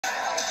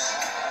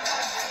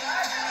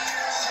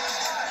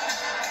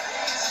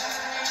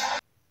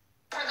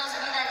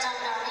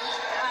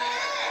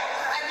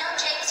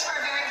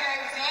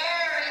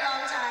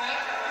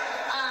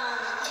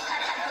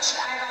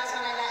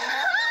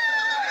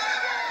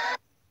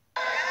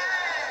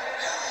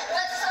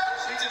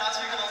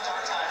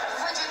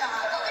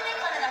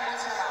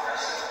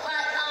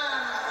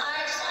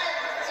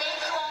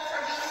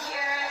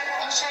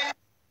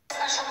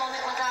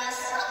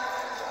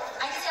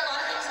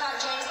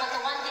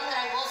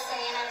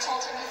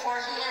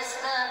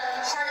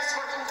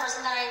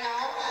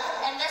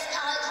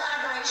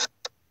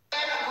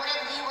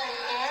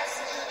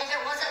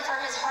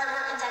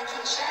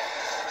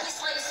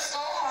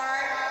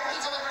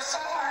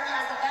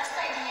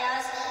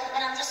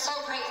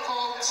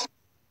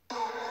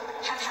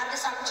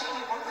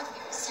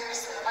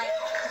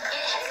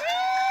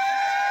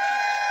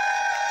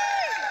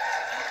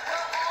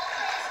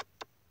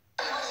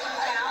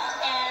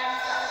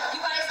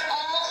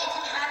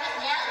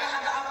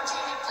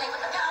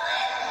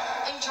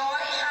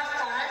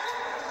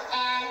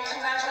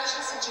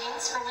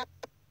James for winning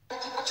the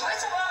People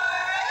Choice Award.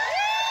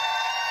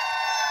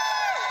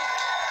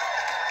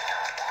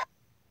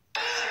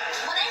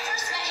 When I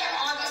first met him,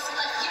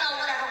 obviously, like, you know,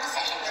 whatever, we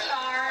sent him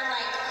PR and,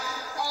 like,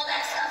 all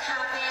that stuff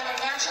happened,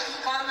 and naturally he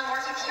got on the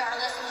Morphe PR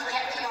list, and he'd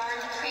get PR,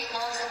 and he'd create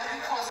logos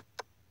and repost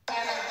him,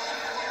 and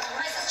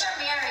my sister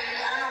Mary,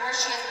 I don't know where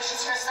she is, but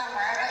she's here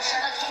somewhere, but she'd,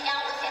 like, hang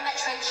out with him at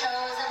trade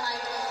shows, and, like,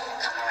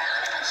 come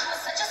around, and, like, she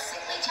was such a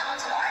sickly,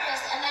 talented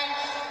artist, and then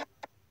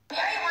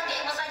Mary one day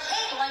was like,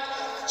 hey, like,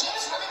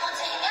 James really wants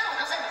to hang out.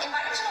 And I was like,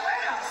 invite him to the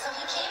warehouse. So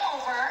he came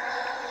over,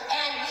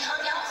 and we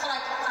hung out for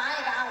like 5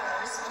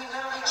 hours. We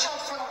literally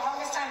chilled for the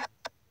longest time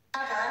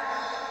ever.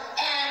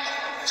 And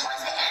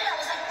towards the end, I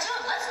was like,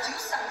 dude, let's do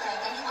something.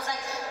 And he was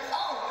like,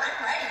 oh, I'm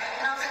ready.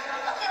 And I was like,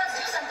 okay,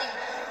 let's do something.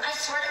 I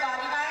swear to God,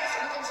 you guys,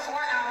 within 4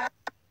 hours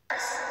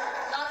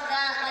of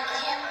that, like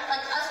him,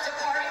 like us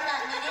departing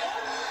that meeting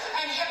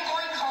and him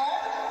going home,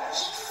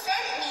 he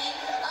sent me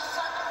a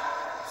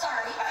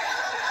sorry.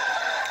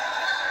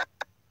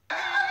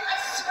 I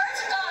swear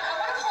to God, I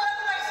want to pull it up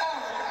on my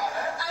phone.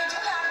 I do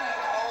have it.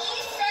 He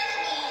sent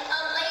me a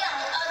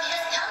layout of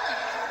his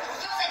palette.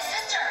 He was like,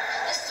 sister,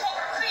 this is what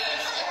we're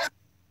creating. It was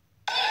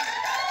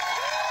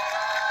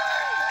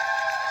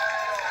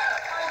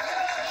are you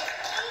kidding me?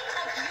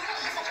 Like,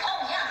 he's like, oh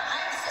yeah,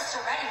 I'm sister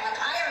ready. Like,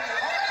 I already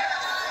know what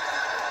I want.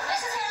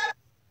 This is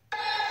happening.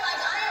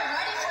 Like, I am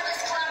ready for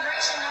this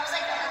collaboration. I was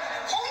like,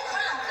 holy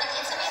crap. Like,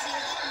 it's amazing.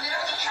 He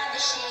literally had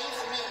the shades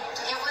made.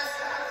 It was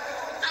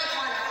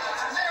iconic.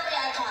 Literally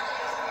iconic.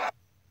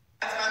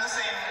 It's been the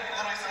same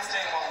literally since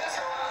day one.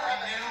 So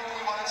we knew what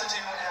we wanted to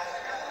do, and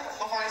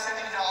before I say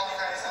thank you to all of you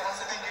guys, I want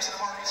to say thank you to the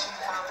Morphe team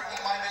for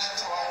bringing my vision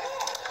to life.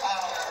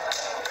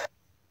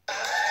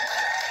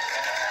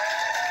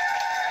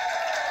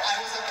 I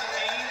was a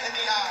pain in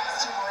the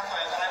ass to work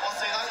with, and I will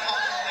say that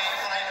confidently,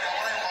 but I know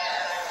what I want,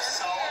 and I am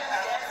so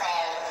incredibly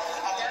proud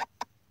of the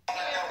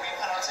product that we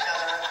put out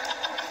together.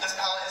 This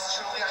palette is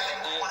truly, I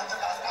think, one of the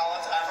best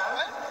palettes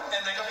ever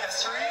in makeup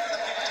history. The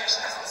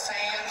pigmentation is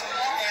insane, and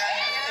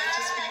it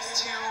just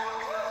speaks to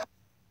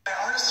my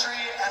artistry,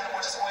 and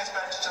which has always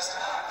been to just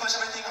push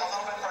everything a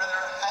little bit further,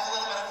 have a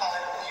little bit of fun.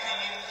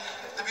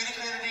 The beauty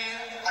community,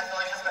 I feel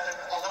like, has been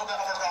a little bit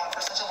overwrought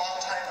for such a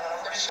long time, and I'm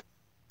pretty sure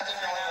the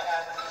feeling,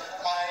 and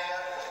my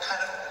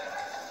kind of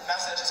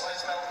message has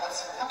always been,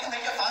 let's fucking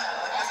make it fun.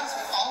 Like, this is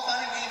all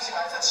fun and games, you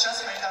guys. It's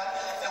just makeup.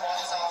 It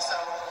washes off. So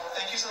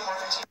thank you to the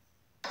Morphe team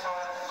for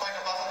going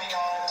above and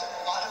beyond. A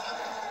lot of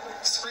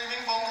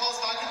screaming phone calls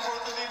back and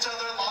forth with each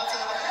other. Lots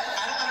of,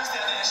 I don't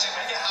understand the issue.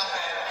 Make it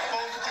happen.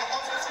 Phone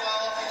calls as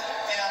well.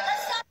 And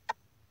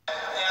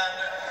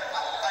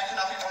I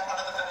cannot be more proud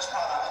of the finished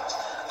product.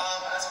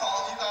 As for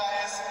all of you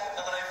guys,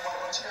 and that I want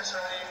my tears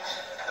ready,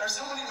 there are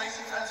so many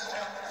amazing friends and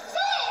family.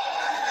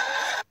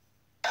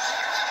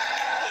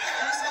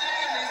 There's so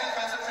many amazing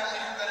friends and family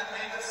that have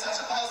made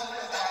such a positive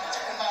impact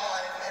in my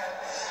life, and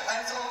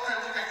I am so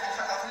incredibly grateful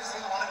for every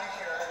single one of you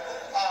here.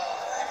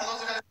 For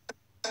those of you guys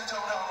who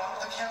don't know,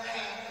 the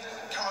campaign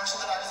commercial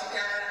that I was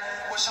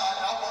aired was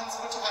shot not once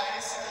but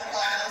twice.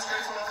 I was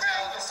grateful enough to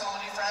have so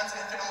many friends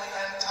and family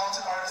and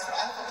talented artists that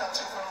I've looked up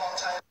to for a long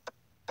time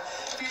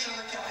featured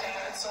in the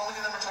campaign, and so many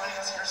of them are joining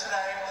us here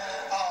today.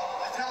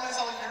 My family's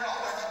all here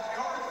out there from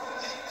New York.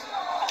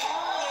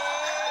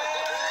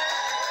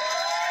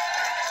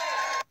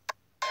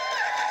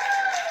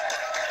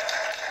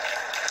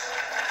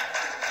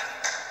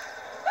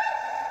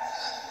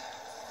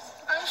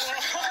 I'm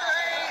sorry.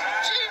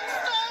 James,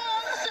 stop.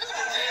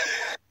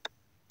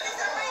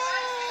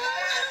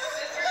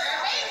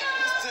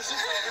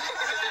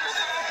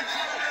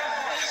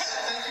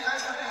 Thank you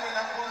guys for being my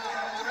number one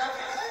fan throughout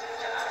the community.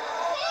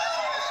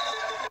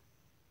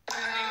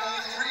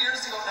 Only 3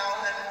 years ago now,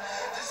 and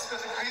this has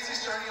been the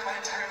craziest journey of my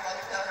entire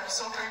life, and I'm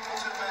so grateful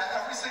to have met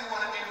every single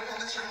one of you in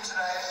this room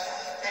today,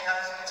 and I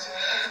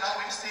cannot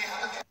wait to see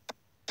what the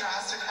future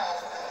has to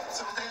come.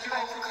 So thank you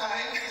all for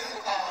coming. And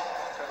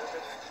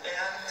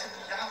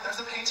yeah,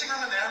 there's a painting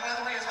room in there, by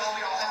the way, as well.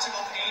 We all have to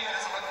go paint. It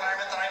is a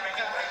requirement that I'm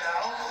making right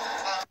now.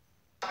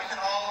 We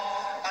can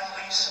all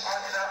unleash our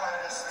inner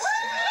artists.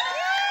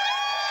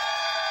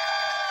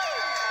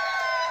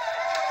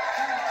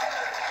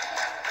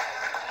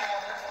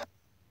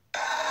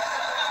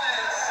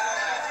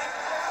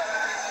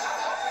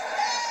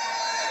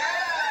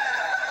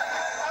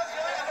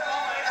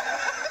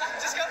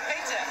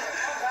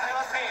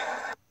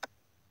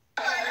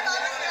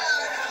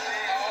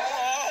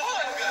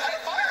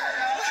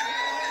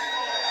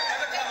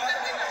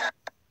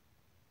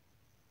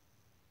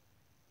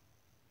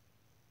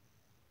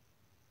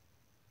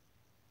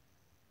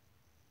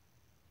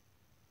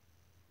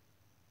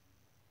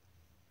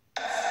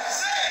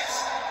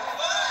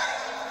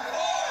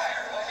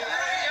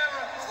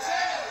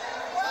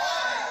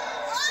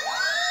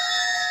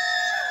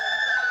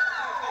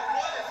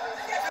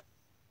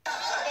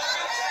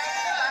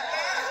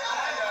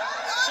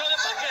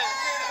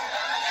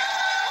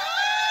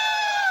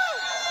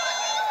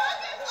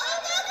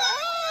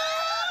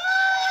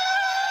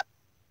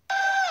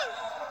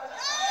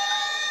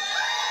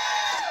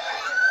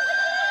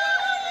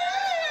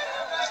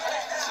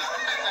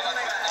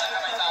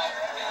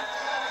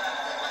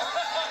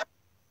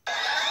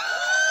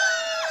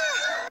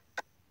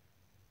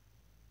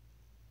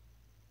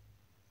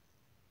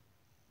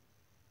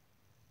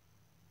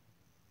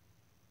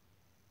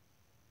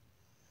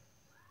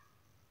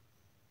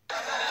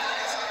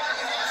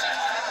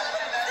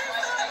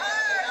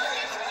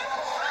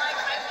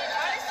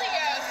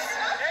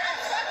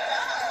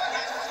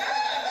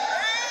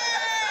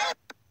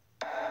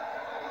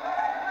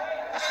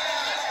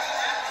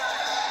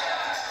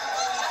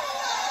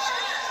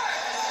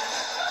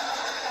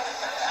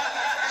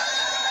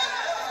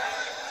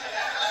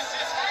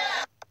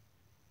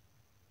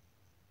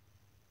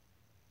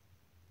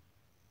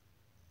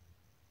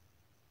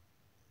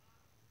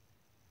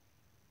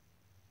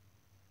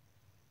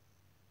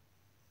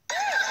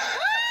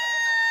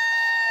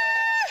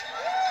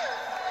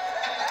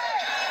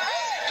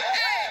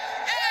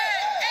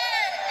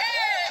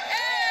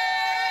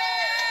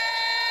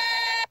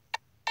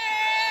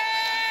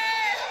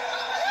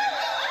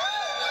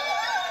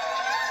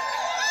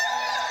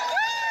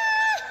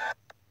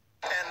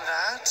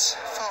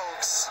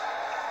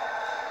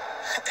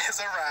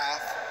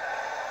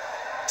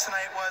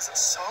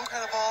 so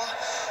incredible.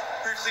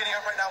 We're cleaning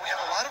up right now. We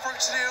have a lot of work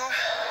to do.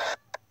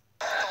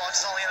 The launch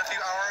is only in a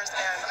few hours,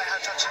 and I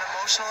had such an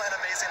emotional and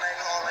amazing night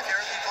with all my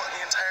favorite people in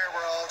the entire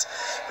world.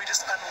 We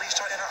just unleashed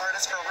our inner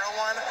artist for a real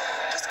one.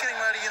 Just getting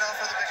ready,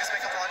 for the biggest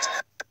makeup launch in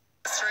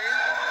history.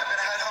 I'm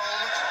gonna head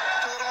home,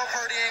 do a little more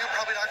partying. I'm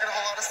probably not gonna get a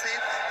whole lot of sleep,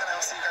 and I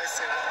will see you guys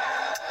soon.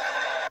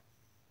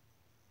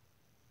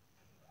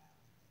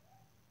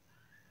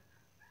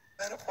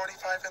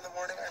 10:45 in the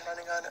morning. I'm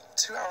running on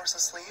 2 hours of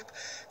sleep.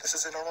 This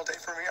is a normal day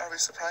for me. Are we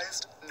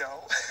surprised?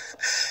 No.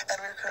 And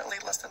we're currently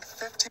less than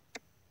 15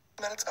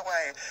 minutes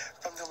away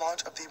from the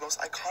launch of the most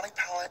iconic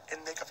palette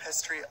in makeup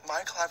history,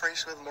 my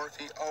collaboration with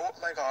Morphe. Oh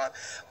my god,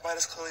 mine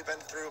has clearly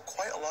been through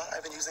quite a lot.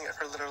 I've been using it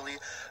for literally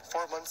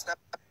 4 months now,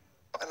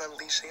 and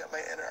unleashing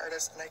my inner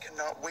artist, and I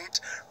cannot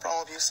wait for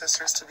all of you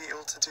sisters to be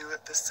able to do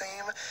it the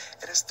same.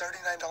 It is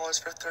 $39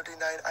 for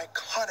 39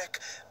 iconic,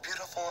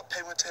 beautiful,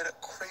 pigmented,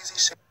 crazy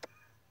shades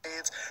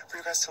for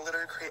you guys to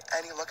literally create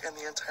any look in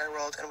the entire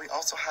world. And we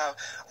also have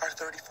our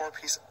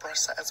 34-piece brush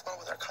set as well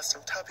with our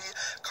custom tubby,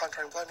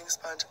 contouring blending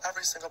sponge,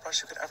 every single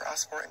brush you could ever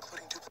ask for,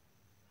 including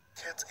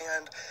duplicates.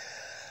 And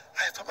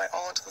I have put my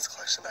all into this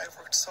collection. I've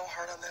worked so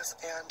hard on this,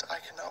 and I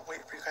cannot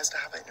wait for you guys to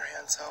have it in your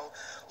hands. So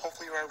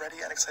hopefully you are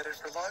ready and excited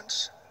for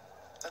launch.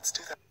 Let's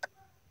do that,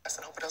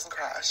 and hope it doesn't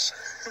crash.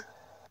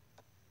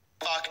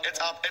 Fuck, it's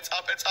up, it's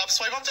up, it's up.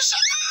 Swipe up to shop!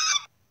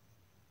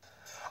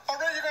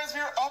 Alright, you guys,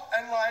 we are up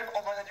and live.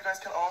 Oh my god, you guys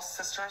can all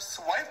sisters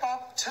swipe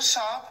up to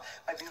shop.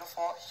 My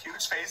beautiful,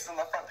 huge face is on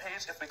the front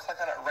page. If we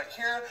click on it right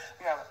here,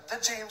 we have the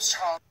James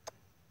Charles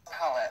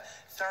palette.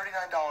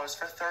 $39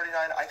 for 39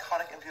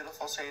 iconic and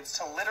beautiful shades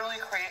to literally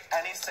create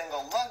any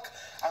single look.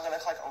 I'm going to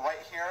click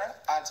right here,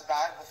 add to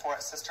bag before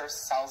it sisters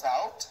sells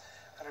out.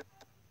 I'm going to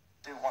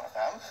do one of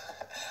them.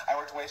 I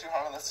worked way too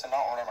hard on this to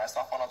not order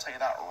myself one. I'll tell you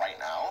that right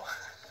now.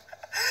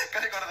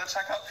 Gonna go to the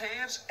checkout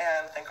page,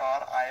 and thank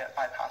God I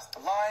bypassed the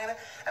line.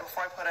 And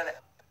before I put in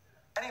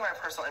any of my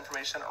personal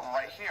information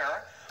right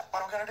here,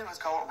 what I'm gonna do is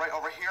go right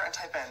over here and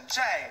type in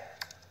JAMES.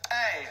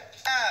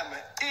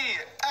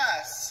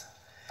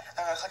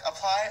 I'm gonna click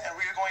apply, and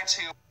we are going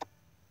to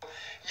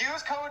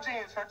use code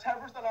JAMES for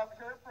 10% off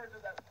your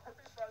purchase at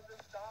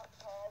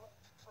perfectbrushes.com.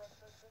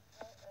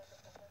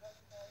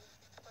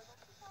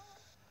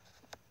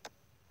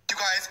 You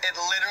guys, it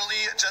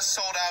literally just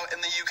sold out in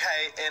the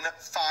UK in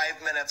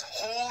 5 minutes.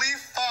 Holy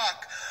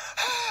fuck.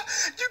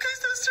 UK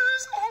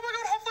sisters. Oh my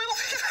god, hopefully it'll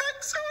be back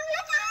soon.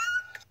 What the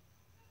heck?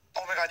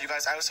 Oh my god, you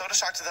guys, I was so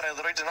distracted that I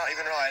literally did not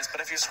even realize,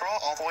 but if you scroll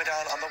all the way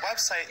down on the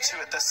website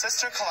to the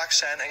sister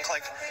collection and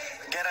click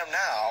get them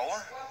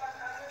now,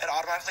 it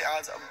automatically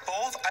adds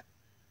both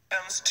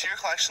items to your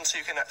collection so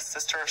you can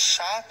sister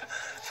shop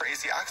for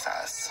easy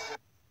access.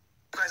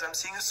 Guys, I'm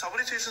seeing so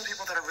many tweets from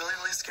people that are really,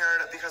 really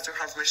scared because their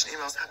confirmation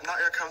emails have not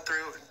yet come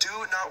through. Do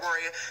not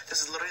worry.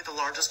 This is literally the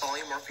largest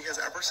volume Morphe has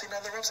ever seen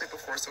on their website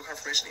before, so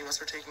confirmation emails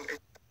are taking a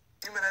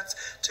few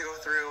minutes to go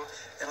through.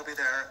 It'll be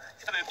there.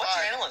 What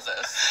channel is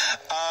this?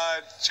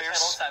 James,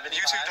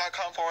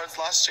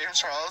 youtube.com/James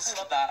Charles.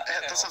 I love that.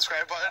 Hit the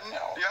subscribe button.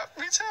 Yep,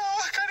 me too.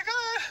 Kind of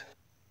good.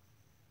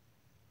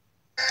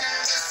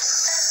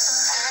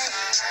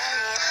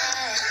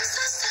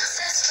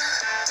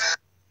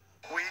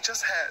 We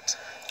just hit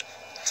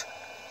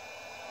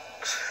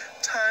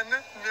 10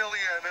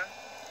 million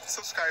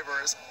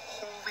subscribers.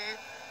 Holy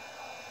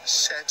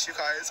shit, you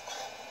guys.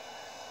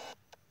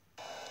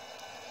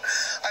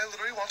 I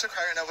literally want to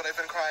cry right now, but I've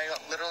been crying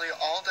literally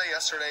all day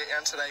yesterday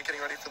and today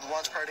getting ready for the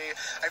launch party.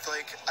 I feel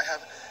like I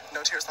have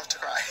no tears left to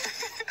cry.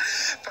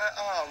 But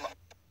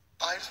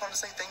I just want to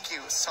say thank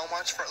you so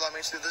much for allowing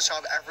me to do this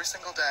job every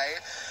single day.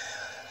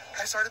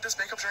 I started this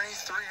makeup journey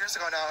 3 years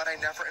ago now, and I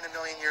never in a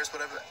million years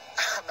would have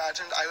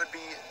imagined I would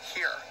be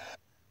here.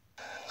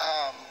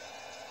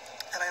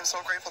 And I am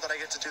so grateful that I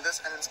get to do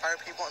this and inspire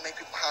people and make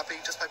people happy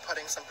just by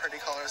putting some pretty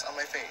colors on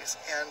my face.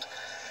 And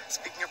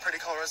speaking of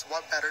pretty colors,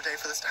 what better day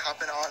for this to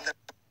happen on than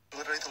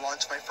literally the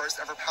launch of my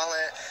first ever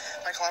palette,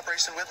 my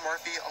collaboration with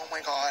Morphe. Oh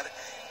my god,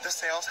 the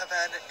sales have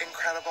been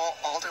incredible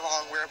all day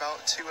long. We're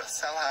about to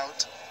sell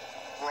out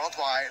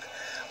worldwide.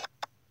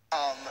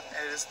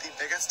 It is the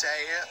biggest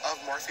day of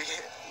Morphe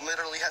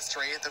literally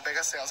history, the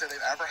biggest sales day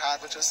they've ever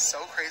had, which is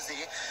so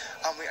crazy.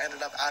 We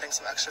ended up adding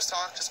some extra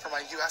stock just for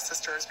my US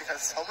sisters because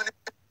so many of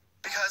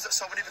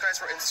you guys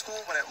were in school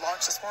when it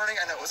launched this morning.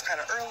 I know it was kind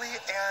of early,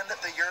 and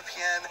the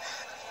European,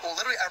 well,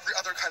 literally every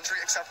other country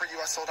except for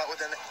US sold out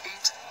within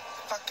 8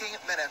 fucking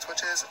minutes,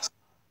 which is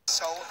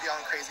so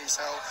beyond crazy.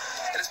 So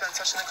it has been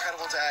such an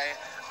incredible day.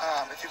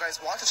 If you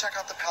guys want to check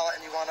out the palette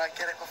and you want to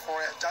get it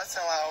before it does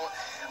sell out,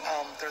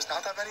 there's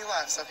not that many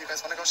left. So if you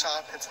guys want to go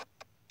shop, it's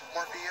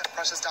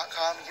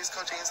morphebrushes.com. Use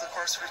code James, of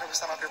course, for 10%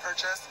 off your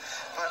purchase.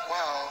 But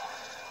wow,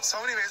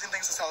 so many amazing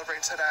things to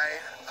celebrate today.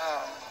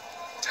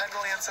 10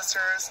 million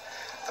sisters,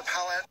 the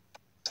palette,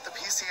 the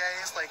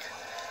PCAs, like,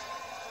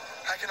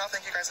 I cannot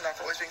thank you guys enough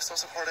for always being so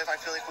supportive. I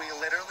feel like we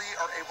literally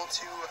are able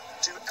to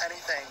do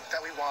anything that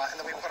we want, and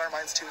then we put our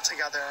minds to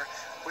together.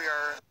 We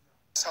are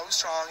so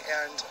strong,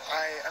 and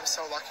I am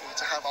so lucky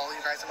to have all of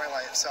you guys in my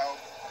life, so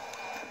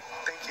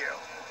thank you.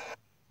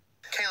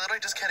 Okay,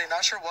 literally just kidding.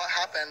 Not sure what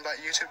happened, but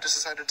YouTube just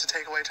decided to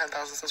take away 10,000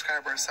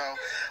 subscribers. So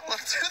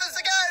let's do this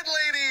again,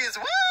 ladies.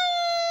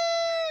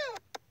 Woo!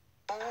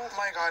 Oh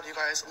my god, you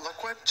guys,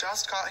 look what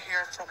just got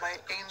here from my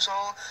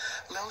angel,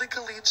 Lily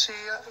Galici.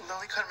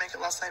 Lily couldn't make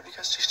it last night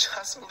because she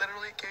just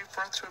literally gave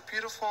birth to a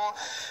beautiful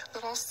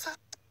little sister.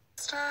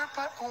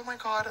 But oh my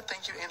god,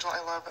 thank you, Angel.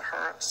 I love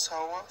her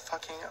so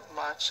fucking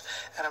much.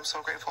 And I'm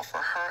so grateful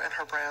for her and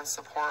her brand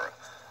support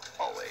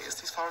always.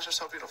 These flowers are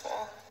so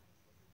beautiful.